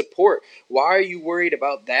had support. Why are you worried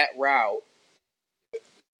about that route?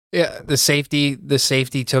 Yeah, the safety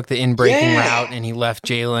took the in-breaking route, and he left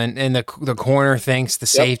Jalen. And the corner thinks the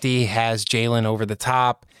safety has Jalen over the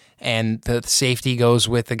top, and the safety goes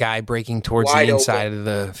with the guy breaking towards wide the inside open of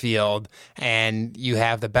the field. And you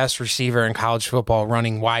have the best receiver in college football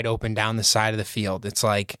running wide open down the side of the field. It's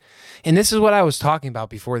like, and this is what I was talking about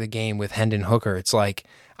before the game with Hendon Hooker. It's like,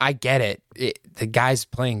 I get it. The guy's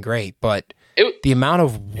playing great, but the amount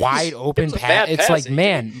of wide open pass, it's like,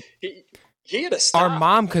 man, he had to stop. Our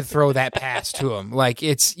mom could throw that pass to him. Like,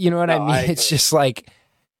 it's, you know what I mean? It's just like,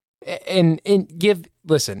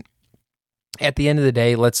 listen, at the end of the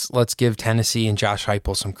day, let's give Tennessee and Josh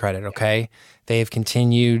Heupel some credit, okay? They have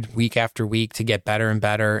continued week after week to get better and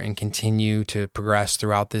better and continue to progress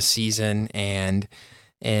throughout this season. And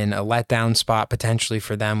in a letdown spot potentially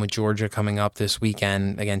for them with Georgia coming up this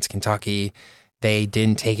weekend against Kentucky, they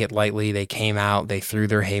didn't take it lightly. They came out, they threw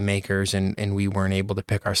their haymakers, and we weren't able to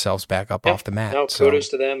pick ourselves back up off the mat. No, kudos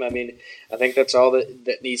to them. I mean, I think that's all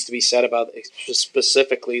that needs to be said about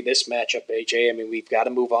specifically this matchup, AJ. I mean, we've got to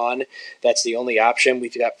move on. That's the only option.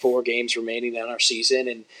 We've got 4 games remaining on our season,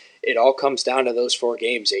 and it all comes down to those 4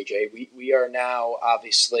 games, AJ. We are now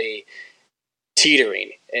obviously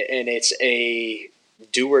teetering, and it's a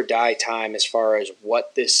do or die time as far as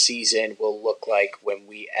what this season will look like when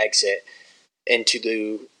we exit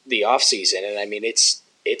into the off season. And I mean,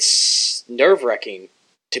 it's nerve wracking,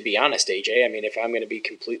 to be honest, AJ. I mean, if I'm going to be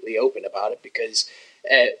completely open about it, because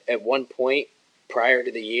at one point prior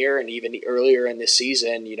to the year and even earlier in this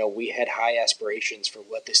season, we had high aspirations for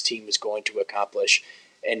what this team was going to accomplish.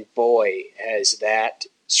 And boy, has that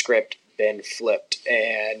script been flipped.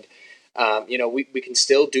 And, we can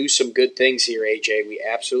still do some good things here, AJ. We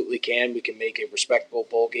absolutely can. We can make a respectable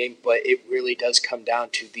bowl game, but it really does come down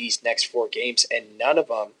to these next 4 games, and none of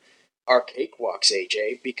them are cakewalks,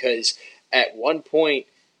 AJ, because at one point,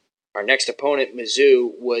 our next opponent,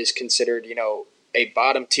 Mizzou, was considered, a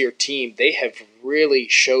bottom-tier team. They have really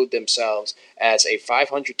showed themselves as a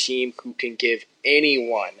 500 team who can give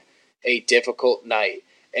anyone a difficult night,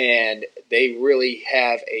 and they really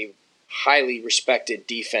have a highly respected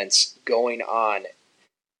defense going on,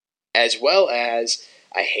 as well as,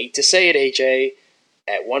 I hate to say it, AJ,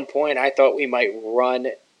 at one point I thought we might run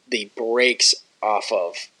the brakes off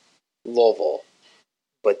of Louisville,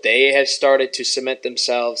 but they have started to cement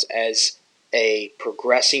themselves as a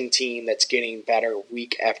progressing team that's getting better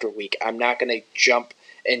week after week. I'm not going to jump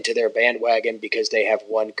into their bandwagon because they have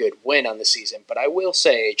one good win on the season, but I will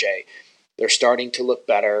say, AJ, they're starting to look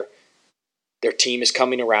better. Their team is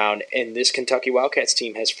coming around, and this Kentucky Wildcats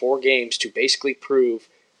team has 4 games to basically prove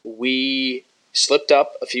we slipped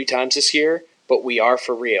up a few times this year, but we are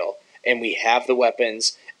for real, and we have the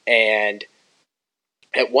weapons. And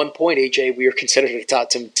at one point, AJ, we were considered a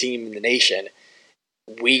top 10 team in the nation.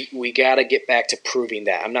 We got to get back to proving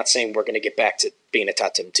that. I'm not saying we're going to get back to being a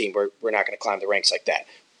top 10 team. We're not going to climb the ranks like that.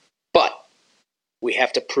 But we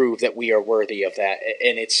have to prove that we are worthy of that,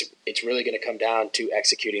 and it's really going to come down to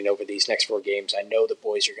executing over these next 4 games. I know the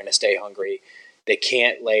boys are going to stay hungry. They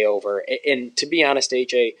can't lay over. And to be honest,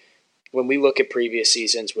 AJ, when we look at previous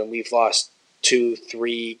seasons, when we've lost 2,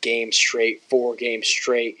 3 games straight, 4 games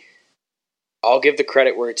straight, I'll give the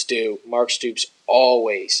credit where it's due. Mark Stoops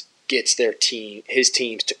always gets his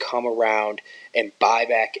teams to come around and buy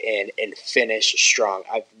back in and finish strong.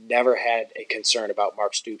 I've never had a concern about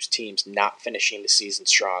Mark Stoops' teams not finishing the season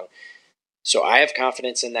strong. So I have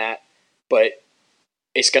confidence in that, but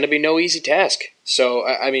it's going to be no easy task. So,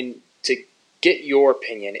 I mean, to get your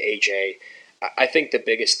opinion, AJ, I think the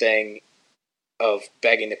biggest thing of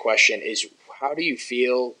begging the question is, how do you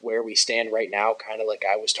feel where we stand right now, kind of like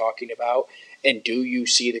I was talking about? And do you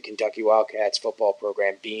see the Kentucky Wildcats football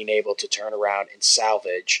program being able to turn around and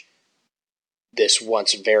salvage this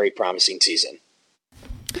once very promising season?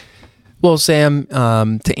 Well, Sam,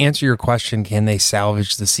 to answer your question, can they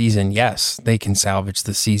salvage the season? Yes, they can salvage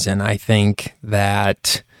the season. I think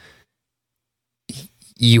that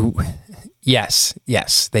yes,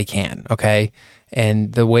 they can. Okay.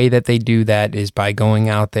 And the way that they do that is by going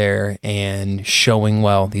out there and showing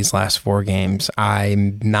well these last 4 games.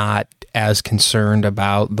 I'm not as concerned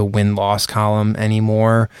about the win-loss column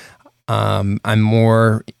anymore. I'm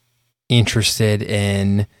more interested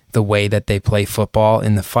in the way that they play football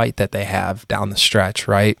in the fight that they have down the stretch,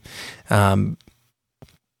 right?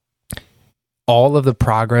 All of the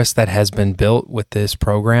progress that has been built with this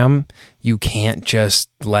program, you can't just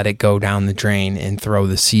let it go down the drain and throw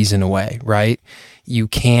the season away, right? You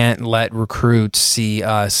can't let recruits see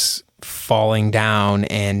us falling down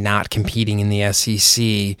and not competing in the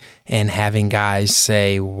SEC and having guys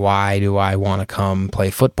say, why do I want to come play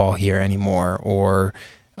football here anymore? Or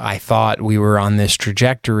I thought we were on this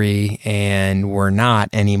trajectory and we're not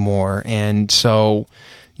anymore. And so,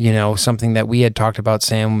 something that we had talked about,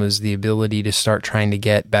 Sam, was the ability to start trying to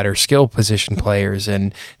get better skill position players.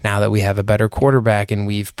 And now that we have a better quarterback and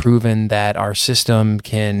we've proven that our system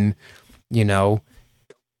can,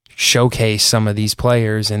 showcase some of these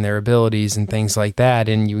players and their abilities and things like that.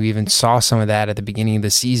 And you even saw some of that at the beginning of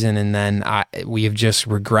the season. And then we have just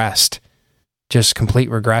regressed, just complete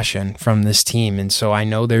regression from this team. And so I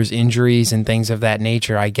know there's injuries and things of that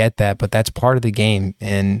nature. I get that, but that's part of the game.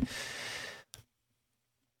 And,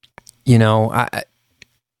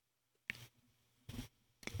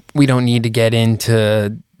 we don't need to get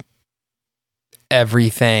into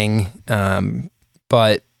everything.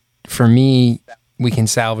 But for me, we can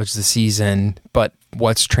salvage the season, but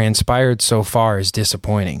what's transpired so far is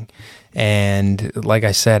disappointing. And like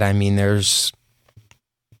I said, I mean, there's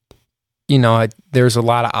a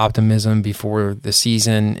lot of optimism before the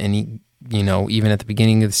season. And, even at the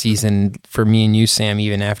beginning of the season, for me and you, Sam,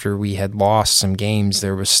 even after we had lost some games,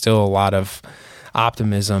 there was still a lot of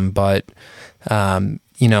optimism. But,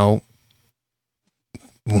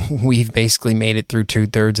 we've basically made it through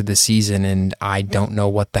 2/3 of the season, and I don't know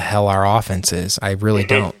what the hell our offense is. I really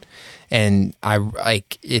don't. And I'm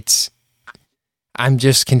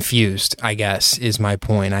just confused, I guess, is my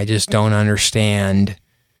point. I just don't understand.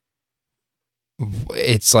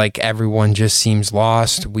 It's like everyone just seems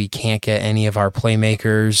lost. We can't get any of our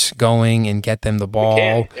playmakers going and get them the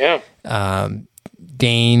ball. Yeah.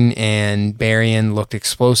 Dane and Berrien looked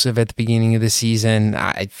explosive at the beginning of the season.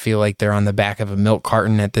 I feel like they're on the back of a milk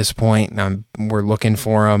carton at this point. We're looking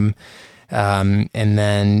for them. And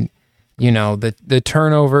then, the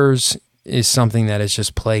turnovers is something that has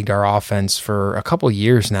just plagued our offense for a couple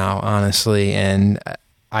years now, honestly. And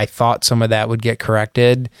I thought some of that would get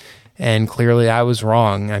corrected. And clearly I was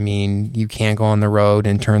wrong. I mean, you can't go on the road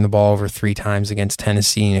and turn the ball over 3 times against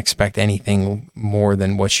Tennessee and expect anything more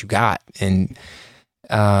than what you got. And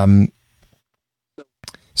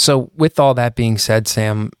so with all that being said,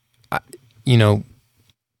 Sam,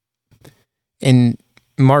 and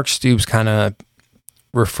Mark Stoops kind of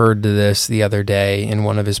referred to this the other day in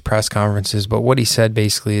one of his press conferences, but what he said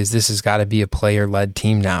basically is this has got to be a player-led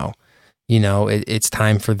team now. It's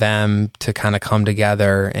time for them to kind of come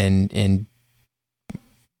together and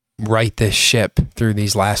right this ship through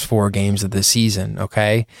these last 4 games of the season,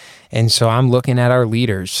 okay? And so I'm looking at our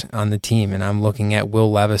leaders on the team, and I'm looking at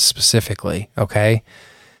Will Levis specifically, okay?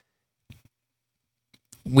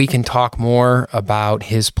 We can talk more about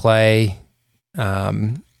his play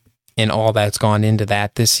and all that's gone into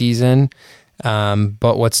that this season,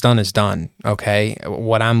 but what's done is done, okay?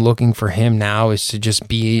 What I'm looking for him now is to just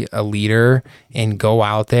be a leader and go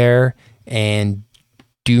out there and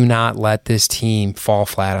do not let this team fall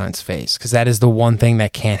flat on its face, because that is the one thing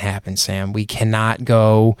that can't happen, Sam. We cannot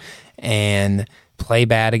go and play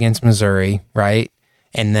bad against Missouri, right?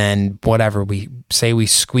 And then whatever, we say we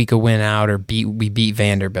squeak a win out or we beat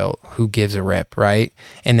Vanderbilt. Who gives a rip, right?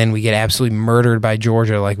 And then we get absolutely murdered by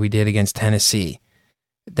Georgia like we did against Tennessee.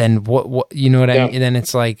 Then what you know what I mean? And then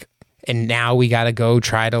it's like, and now we got to go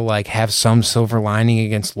try to like have some silver lining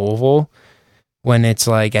against Louisville. When it's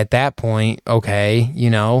like at that point, okay,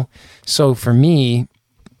 So for me,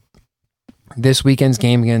 this weekend's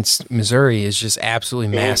game against Missouri is just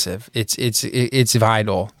absolutely massive. It's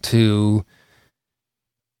vital to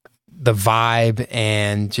the vibe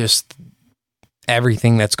and just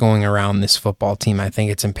everything that's going around this football team. I think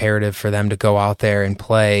it's imperative for them to go out there and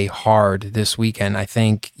play hard this weekend. I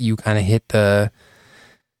think you kind of hit the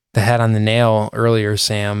head on the nail earlier,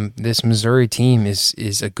 Sam. This Missouri team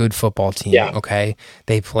is a good football team. Yeah. Okay.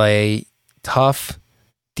 They play tough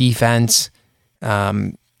defense.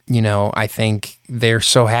 I think they're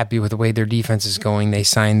so happy with the way their defense is going. They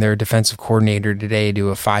signed their defensive coordinator today to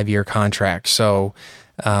a 5-year contract. So,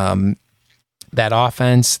 that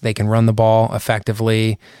offense, they can run the ball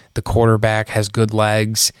effectively. The quarterback has good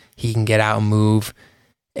legs. He can get out and move.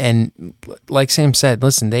 And like Sam said,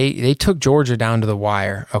 listen, they took Georgia down to the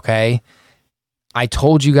wire, okay? I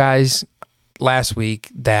told you guys last week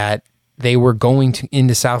that they were going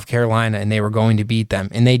into South Carolina and they were going to beat them,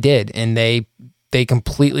 and they did. And they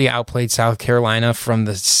completely outplayed South Carolina from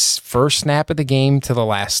the first snap of the game to the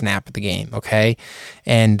last snap of the game, okay?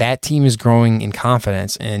 And that team is growing in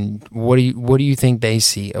confidence. And what do you think they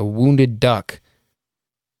see? A wounded duck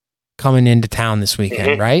coming into town this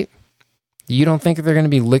weekend, right? You don't think they're going to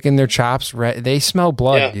be licking their chops? They smell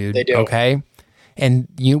blood, dude. They do. Okay? And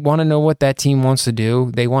you want to know what that team wants to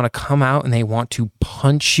do? They want to come out and they want to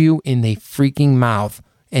punch you in the freaking mouth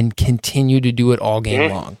and continue to do it all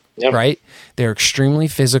game long, right? They're extremely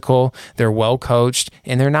physical. They're well coached,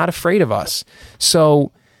 and they're not afraid of us.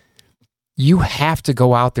 So you have to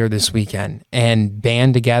go out there this weekend and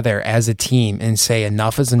band together as a team and say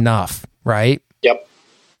enough is enough, right? Yep.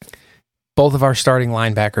 Both of our starting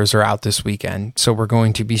linebackers are out this weekend, so we're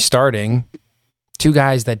going to be starting 2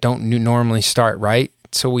 guys that don't normally start, right?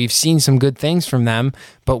 So we've seen some good things from them,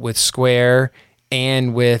 but with Square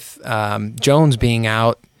and with Jones being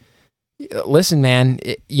out, listen, man,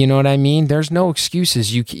 you know what I mean? There's no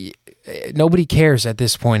excuses. Nobody cares at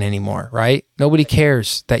this point anymore, right? Nobody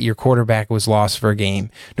cares that your quarterback was lost for a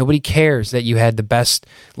game. Nobody cares that you had the best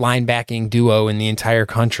linebacking duo in the entire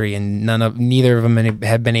country and neither of them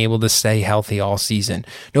have been able to stay healthy all season.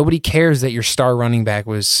 Nobody cares that your star running back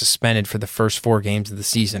was suspended for the first 4 games of the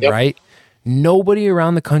season, right? Nobody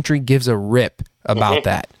around the country gives a rip about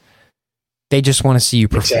that. They just want to see you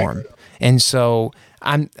perform. Exactly. And so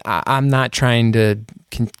I'm not trying to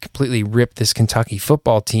completely rip this Kentucky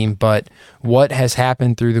football team, but what has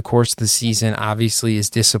happened through the course of the season obviously is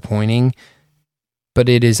disappointing, but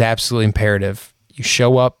it is absolutely imperative. You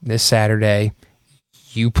show up this Saturday,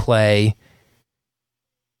 you play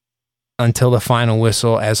until the final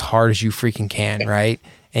whistle as hard as you freaking can, right?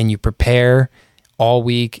 And you prepare all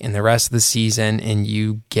week and the rest of the season, and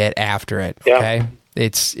you get after it. Okay. Yeah.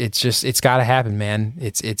 It's got to happen, man.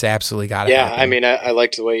 It's absolutely got to happen. Yeah, I mean, I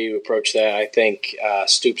liked the way you approach that. I think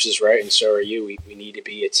Stoops is right, and so are you. We need to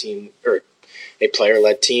be a team or a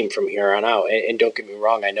player-led team from here on out. And don't get me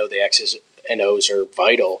wrong, I know the X's and O's are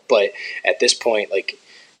vital, but at this point, like,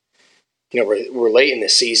 we're late in the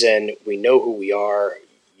season. We know who we are.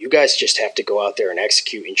 You guys just have to go out there and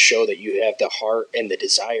execute and show that you have the heart and the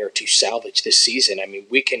desire to salvage this season. I mean,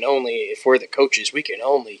 we can only, if we're the coaches, we can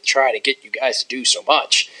only try to get you guys to do so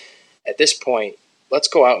much. At this point, let's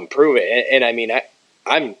go out and prove it. And I mean,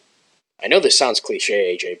 I know this sounds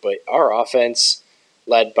cliche, AJ, but our offense,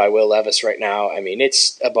 led by Will Levis right now, I mean,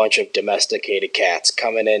 it's a bunch of domesticated cats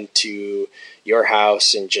coming into your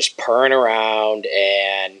house and just purring around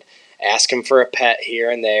and asking for a pet here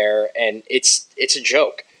and there, and it's a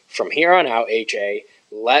joke. From here on out, AJ,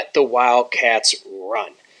 let the Wildcats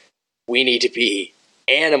run. We need to be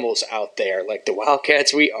animals out there like the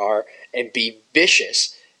Wildcats we are and be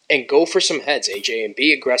vicious and go for some heads, AJ, and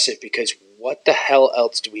be aggressive, because what the hell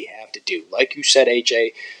else do we have to do? Like you said, AJ,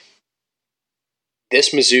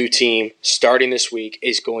 this Mizzou team starting this week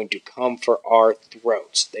is going to come for our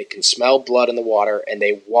throats. They can smell blood in the water, and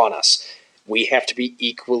they want us. We have to be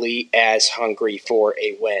equally as hungry for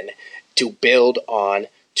a win to build on,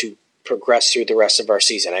 to progress through the rest of our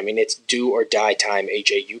season. I mean, it's do or die time,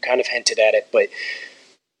 AJ. You kind of hinted at it, but,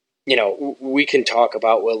 we can talk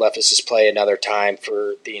about Will Levis's play another time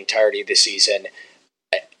for the entirety of the season.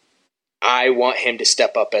 I want him to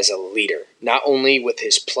step up as a leader, not only with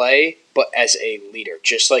his play, but as a leader,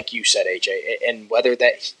 just like you said, AJ. And whether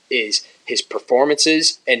that is his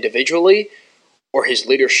performances individually or his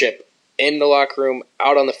leadership in the locker room,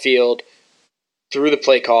 out on the field, through the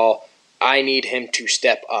play call, I need him to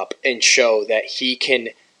step up and show that he can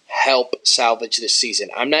help salvage this season.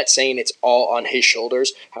 I'm not saying it's all on his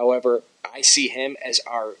shoulders. However, I see him as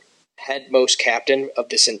our headmost captain of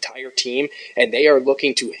this entire team, and they are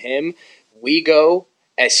looking to him. We go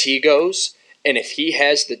as he goes, and if he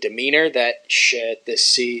has the demeanor that, shit, this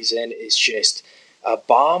season is just a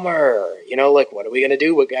bomber, like, what are we going to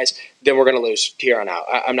do, guys? Then we're going to lose here on out.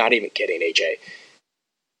 I'm not even kidding, AJ.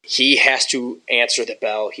 He has to answer the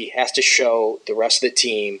bell. He has to show the rest of the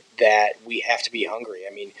team that we have to be hungry.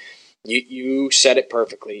 I mean, you said it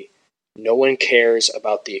perfectly. No one cares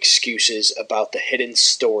about the excuses, about the hidden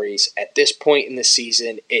stories. At this point in the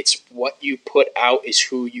season, it's what you put out is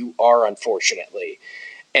who you are, unfortunately.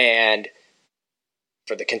 And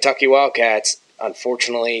for the Kentucky Wildcats,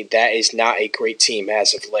 unfortunately, that is not a great team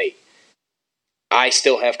as of late. I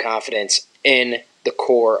still have confidence in the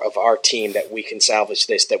core of our team that we can salvage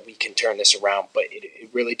this, that we can turn this around. But it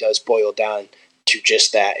really does boil down to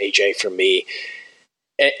just that, AJ, for me.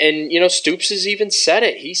 And Stoops has even said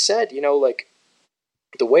it. He said, like,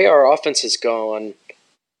 the way our offense has gone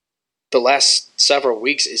the last several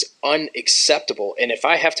weeks is unacceptable. And if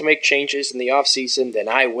I have to make changes in the offseason, then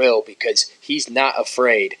I will, because he's not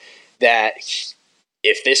afraid that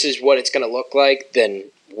if this is what it's going to look like, then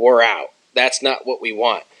we're out. That's not what we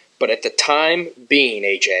want. But at the time being,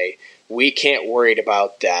 AJ, we can't worry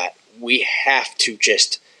about that. We have to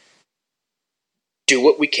just do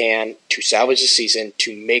what we can to salvage the season,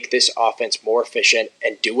 to make this offense more efficient,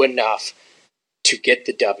 and do enough to get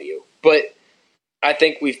the W. But I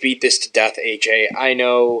think we've beat this to death, AJ. I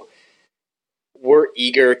know we're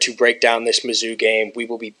eager to break down this Mizzou game. We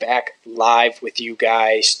will be back live with you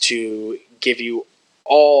guys to give you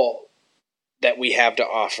all that we have to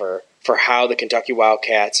offer for how the Kentucky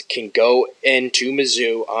Wildcats can go into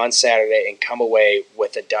Mizzou on Saturday and come away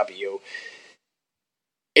with a W.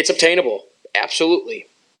 It's obtainable. Absolutely.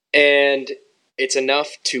 And it's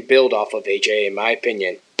enough to build off of, AJ, in my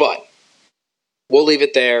opinion. But we'll leave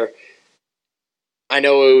it there. I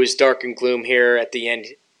know it was dark and gloom here at the end,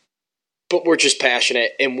 but we're just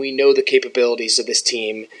passionate, and we know the capabilities of this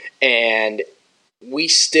team, and we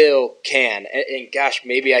still can. And gosh,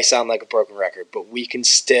 maybe I sound like a broken record, but we can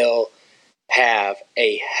still have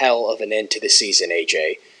a hell of an end to the season,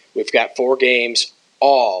 AJ. We've got 4 games,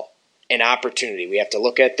 all an opportunity. We have to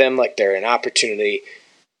look at them like they're an opportunity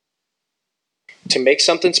to make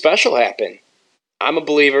something special happen. I'm a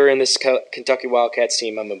believer in this Kentucky Wildcats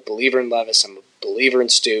team. I'm a believer in Levis. I'm a believer in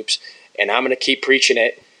Stoops. And I'm going to keep preaching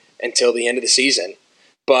it until the end of the season.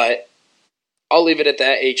 But I'll leave it at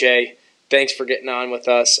that, AJ. Thanks for getting on with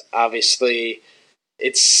us. Obviously,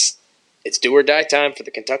 it's do or die time for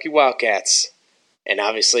the Kentucky Wildcats. And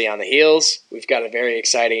obviously on the heels, we've got a very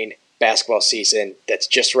exciting basketball season that's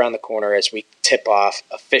just around the corner as we tip off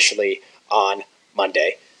officially on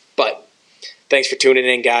Monday. But thanks for tuning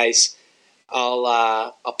in, guys.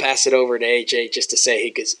 I'll pass it over to AJ just to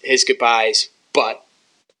say his goodbyes, but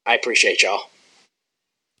I appreciate y'all.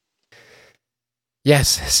 Yes,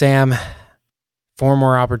 Sam, 4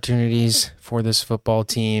 more opportunities for this football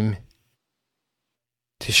team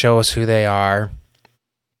to show us who they are,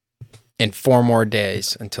 and 4 more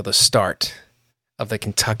days until the start of the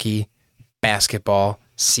Kentucky basketball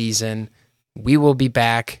season. We will be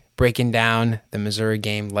back breaking down the Missouri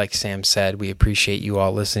game like Sam said. We appreciate you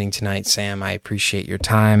all listening tonight. Sam, I appreciate your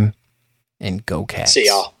time, and go Cats. See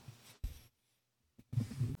y'all.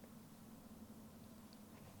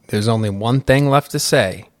 There's only one thing left to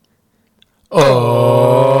say. O-C-A-T-S,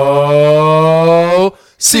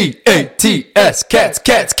 Cats,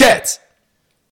 Cats, Cats.